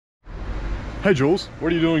Hey Jules,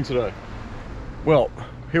 what are you doing today? Well,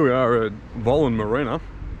 here we are at Vollen Marina,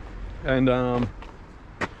 and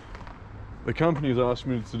the company has asked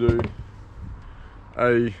me to do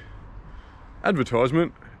a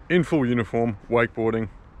advertisement in full uniform, wakeboarding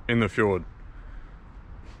in the fjord.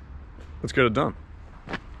 Let's get it done.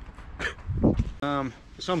 For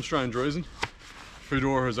some strange reason,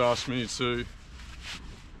 Foodora has asked me to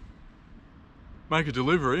make a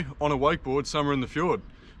delivery on a wakeboard somewhere in the fjord.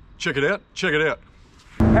 Check it out, check it out.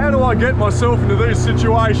 How do I get myself into these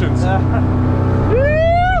situations? Hey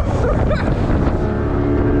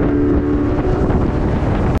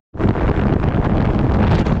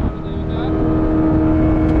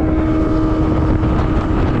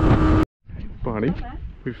buddy,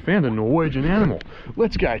 we've found a Norwegian animal.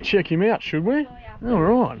 Let's go check him out, should we?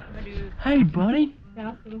 Alright. Hey buddy,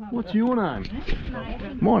 what's your name?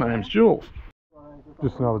 My name's Jules.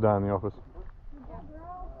 Just another day in the office.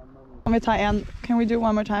 Om vi tar en, can we do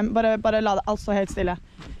one more time? Bare la det alt stå helt stille.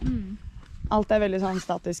 Alt veldig sånn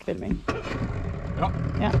statisk filming. Ja.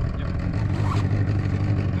 Ja.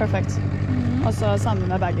 Perfekt. Og så sammen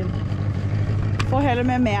med bagen. Få heller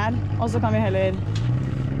med mer, og så kan vi heller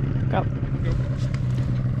gå.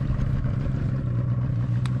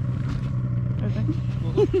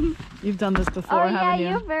 You've done this before, haven't you?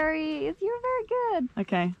 Yeah, you're very good.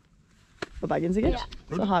 Okay. På bagen sikkert?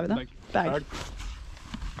 Yeah. Så har vi det. Bag.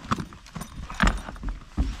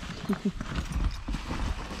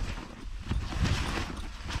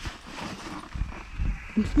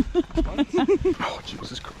 Oh,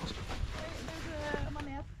 Jesus Christ.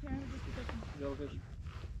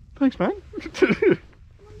 Thanks, man.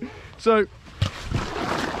 So,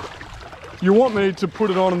 you want me to put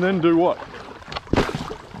it on and then do what?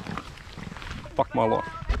 Fuck my life.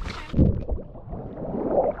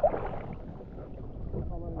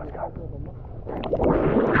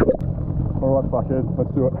 Alright, fuckhead,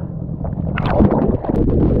 let's do it.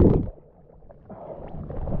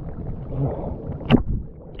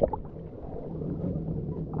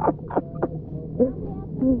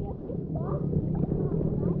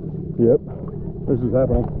 Yep, this is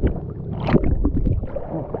happening.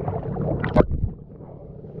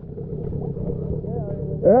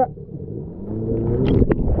 Yeah.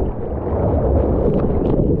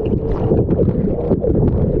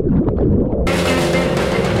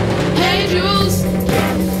 Hey Jules,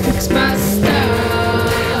 fix my stuff.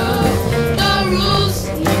 No rules,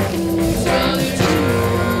 so you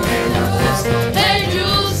choose. Hey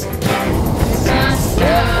Jules, fix my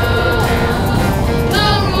stuff. No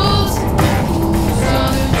rules, so you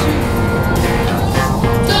choose.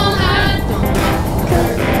 Don't hide,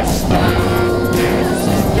 slow.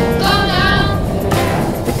 Go down,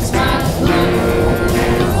 fix my clothes.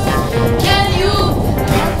 Can you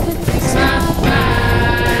fix my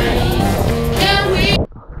bike? Can we?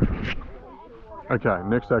 Okay,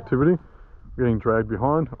 next activity, we're getting dragged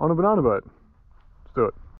behind on a banana boat. Let's do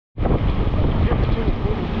it.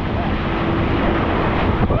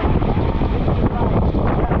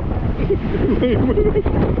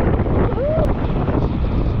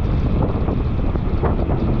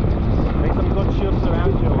 Make some good shifts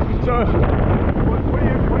around you. So, what do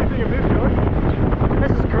you think of this, Joey?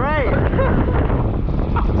 This is great.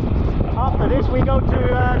 After this, we go to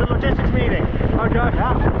the logistics meeting. Okay,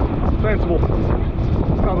 Yeah. sensible.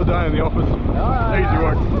 Another day in the office. Easy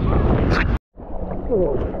work.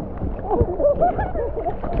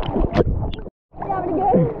 Jævlig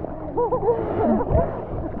gøy.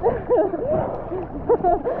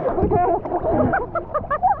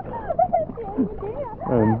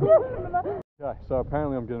 Okay, so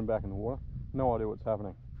apparently I'm getting back in the water. No idea what's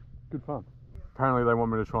happening. Good fun. Apparently they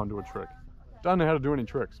want me to try and do a trick. Don't know how to do any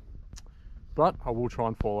tricks, but I will try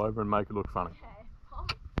and fall over and make it look funny.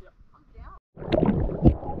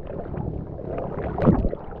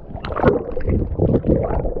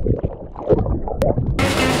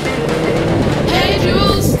 Hey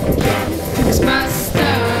Jules, fix my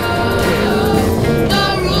stuff.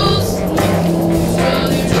 No rules, so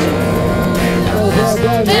you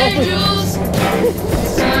choose. Hey Jules,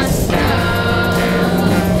 fix my stuff.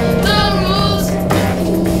 No rules,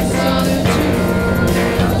 so you choose.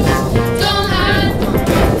 Don't hide,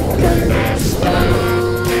 slow.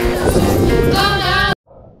 Go down.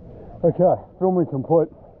 Okay, filming complete.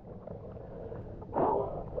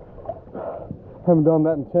 Haven't done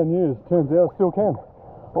that in 10 years. Turns out I still can.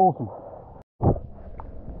 Awesome.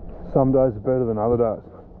 Some days are better than other days.